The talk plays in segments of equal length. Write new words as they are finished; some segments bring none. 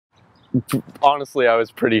honestly, I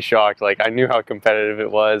was pretty shocked. Like, I knew how competitive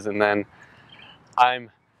it was, and then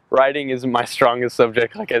writing isn't my strongest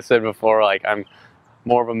subject. Like I said before, like I'm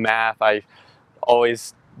more of a math. I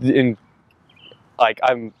always in like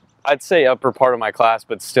I'd say upper part of my class,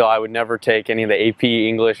 but still I would never take any of the AP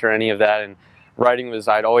English or any of that. And writing was,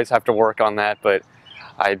 I'd always have to work on that, but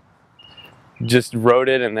I just wrote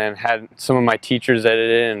it and then had some of my teachers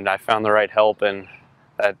edit it, and I found the right help, and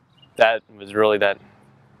that was really that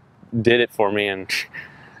did it for me. And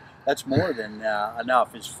That's more than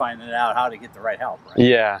enough, is finding out how to get the right help, right?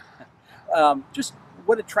 yeah. Just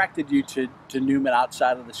what attracted you to Newman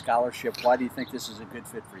outside of the scholarship? Why do you think this is a good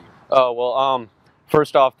fit for you? Oh, well,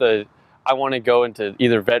 first off, I want to go into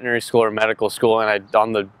either veterinary school or medical school, and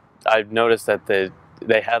I've noticed that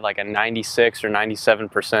they had like a 96 or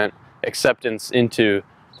 97% acceptance into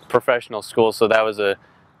professional school, so that was a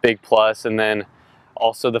big plus. And then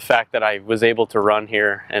also the fact that I was able to run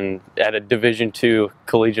here and at a Division II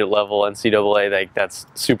collegiate level NCAA, like that's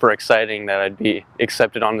super exciting that I'd be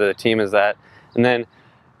accepted onto the team as that. And then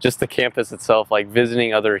just the campus itself, like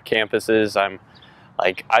visiting other campuses,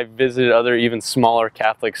 I've visited other even smaller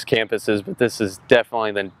Catholics campuses, but this is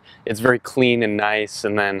definitely it's very clean and nice,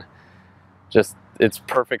 and then just it's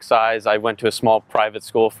perfect size. I went to a small private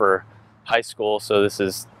school for high school, so this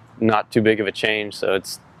is not too big of a change, so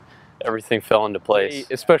everything fell into place.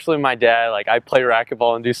 Especially my dad, like I play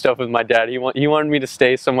racquetball and do stuff with my dad. He wanted me to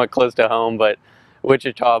stay somewhat close to home, but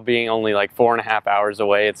Wichita being only like 4.5 hours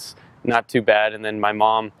away, it's not too bad. And then my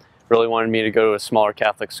mom really wanted me to go to a smaller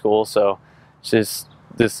Catholic school, so this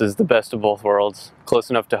is the best of both worlds.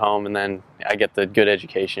 Close enough to home, and then I get the good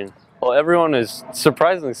education. Well, everyone is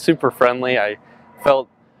surprisingly super friendly.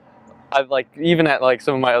 Even at like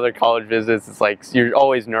some of my other college visits, it's like you're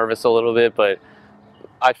always nervous a little bit, but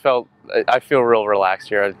I feel real relaxed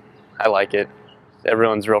here. I like it.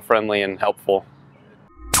 Everyone's real friendly and helpful.